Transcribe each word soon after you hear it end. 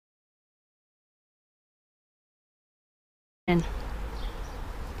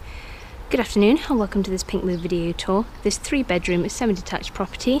Good afternoon and welcome to this Pinkmove video tour. This 3-bedroom semi-detached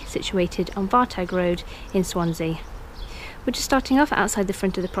property situated on Varteg Road in Swansea. We're just starting off outside the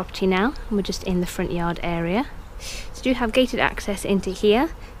front of the property now, and we're just in the front yard area. So you do have gated access into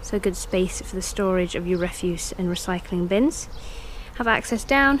here, so good space for the storage of your refuse and recycling bins. Have access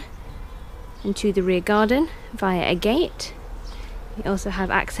down into the rear garden via a gate. You also have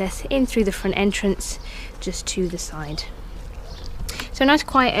access in through the front entrance just to the side. So a nice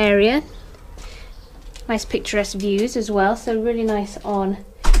quiet area, nice picturesque views as well, so really nice on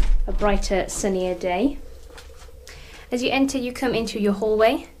a brighter, sunnier day. As you enter, you come into your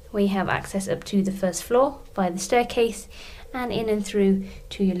hallway where you have access up to the first floor via the staircase and in and through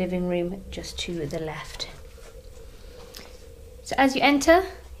to your living room just to the left. So as you enter,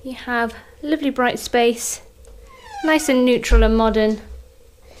 you have a lovely bright space, nice and neutral and modern,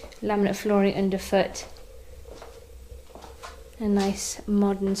 laminate flooring underfoot, a nice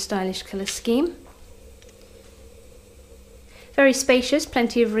modern stylish colour scheme. Very spacious,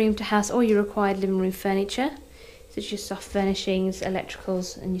 plenty of room to house all your required living room furniture, such as soft furnishings,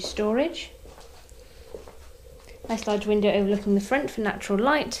 electricals and your storage. Nice large window overlooking the front for natural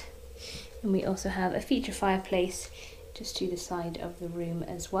light, and we also have a feature fireplace just to the side of the room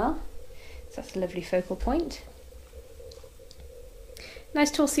as well. So that's a lovely focal point.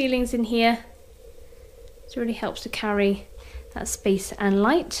 Nice tall ceilings in here, so it really helps to carry that space and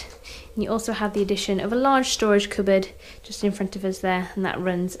light. And you also have the addition of a large storage cupboard just in front of us there, and that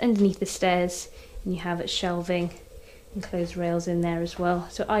runs underneath the stairs, and you have shelving and closed rails in there as well,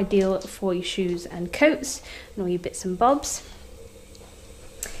 so ideal for your shoes and coats and all your bits and bobs.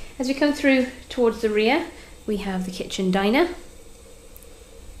 As we come through towards the rear, we have the kitchen diner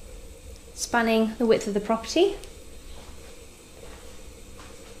spanning the width of the property.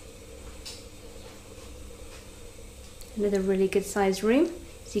 Another really good sized room.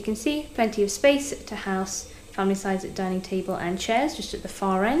 As you can see, plenty of space to house family size dining table and chairs just at the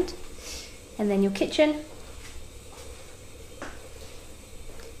far end. And then your kitchen.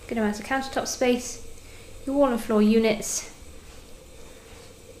 Good amount of countertop space, your wall and floor units,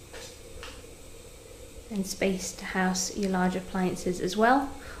 and space to house your large appliances as well.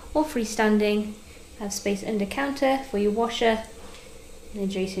 All freestanding, have space under counter for your washer, and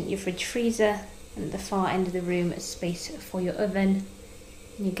adjacent your fridge freezer, and at the far end of the room space for your oven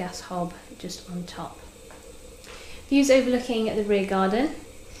and your gas hob just on top. Views overlooking the rear garden,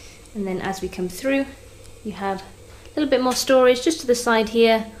 and then as we come through you have a little bit more storage just to the side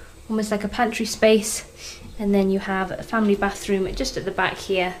here, almost like a pantry space, and then you have a family bathroom just at the back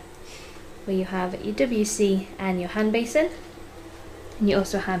here where you have your WC and your hand basin, and you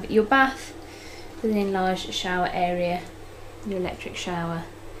also have your bath with an enlarged shower area and your electric shower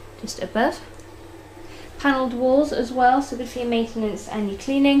just above. Panelled walls as well, so good for your maintenance and your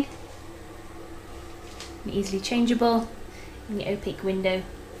cleaning. And easily changeable, and your opaque window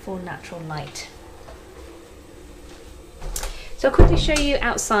for natural light. So I'll quickly show you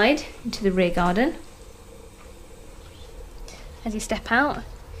outside into the rear garden. As you step out,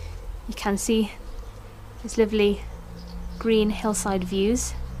 you can see this lovely green hillside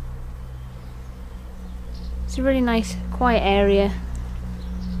views. It's a really nice quiet area.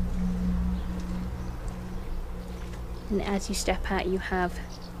 And as you step out, you have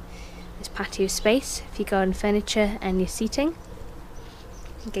this patio space for your garden furniture and your seating.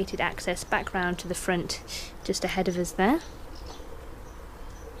 Gated access back round to the front just ahead of us there.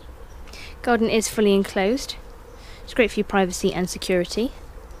 Garden is fully enclosed. It's great for your privacy and security.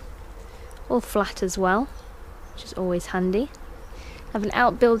 All flat as well, which is always handy. Have an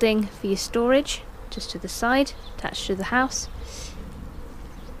outbuilding for your storage just to the side, attached to the house.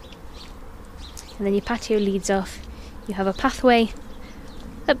 And then your patio leads off. You have a pathway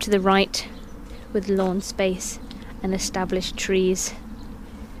up to the right with lawn space and established trees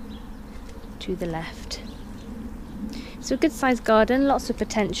to the left. So a good sized garden, lots of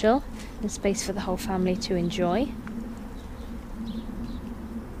potential and space for the whole family to enjoy.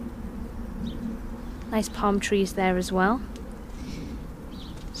 Nice palm trees there as well.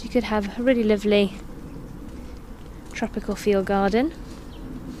 So you could have a really lovely tropical feel garden.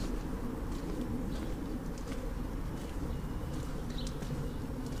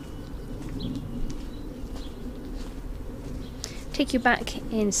 Take you back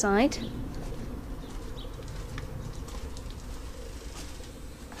inside.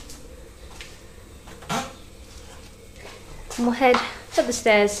 And we'll head up the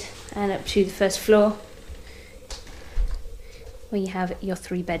stairs and up to the first floor where you have your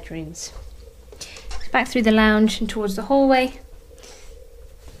 3 bedrooms. Back through the lounge and towards the hallway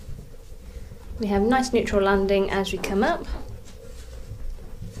We have nice neutral landing as we come up.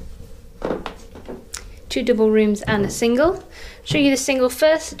 2 double rooms and a single. Show you the single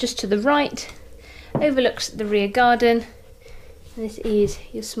first, just to the right. Overlooks the rear garden. And this is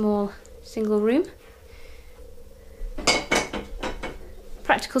your small single room.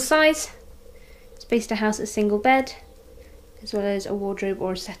 Practical size. Space to house a single bed, as well as a wardrobe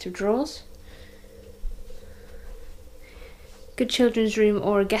or a set of drawers. Good children's room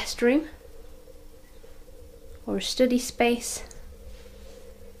or a guest room, or a study space.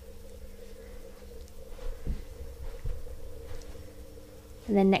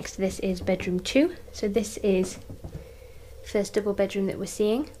 And then next to this is bedroom 2. So this is the first double bedroom that we're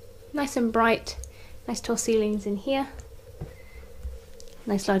seeing. Nice and bright, nice tall ceilings in here.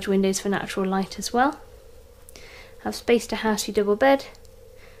 Nice large windows for natural light as well. Have space to house your double bed.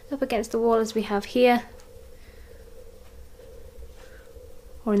 Up against the wall as we have here.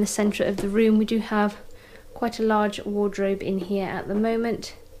 Or in the centre of the room, we do have quite a large wardrobe in here at the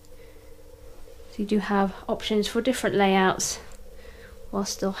moment. So you do have options for different layouts while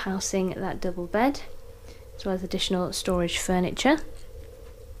still housing that double bed, as well as additional storage furniture.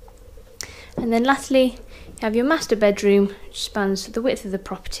 And then lastly, you have your master bedroom, which spans the width of the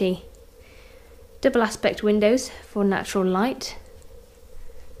property. Double aspect windows for natural light.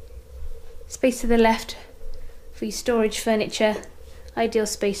 Space to the left for your storage furniture. Ideal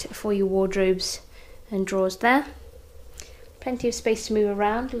space for your wardrobes and drawers there. Plenty of space to move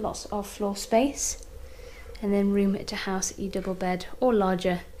around, lots of floor space. And then room to house your double bed or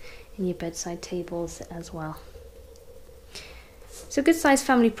larger in your bedside tables as well. So good sized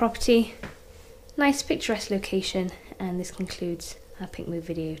family property, nice picturesque location, and this concludes our Pinkmove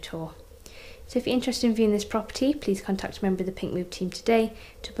video tour. So if you're interested in viewing this property, please contact a member of the Pinkmove team today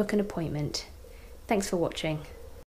to book an appointment. Thanks for watching.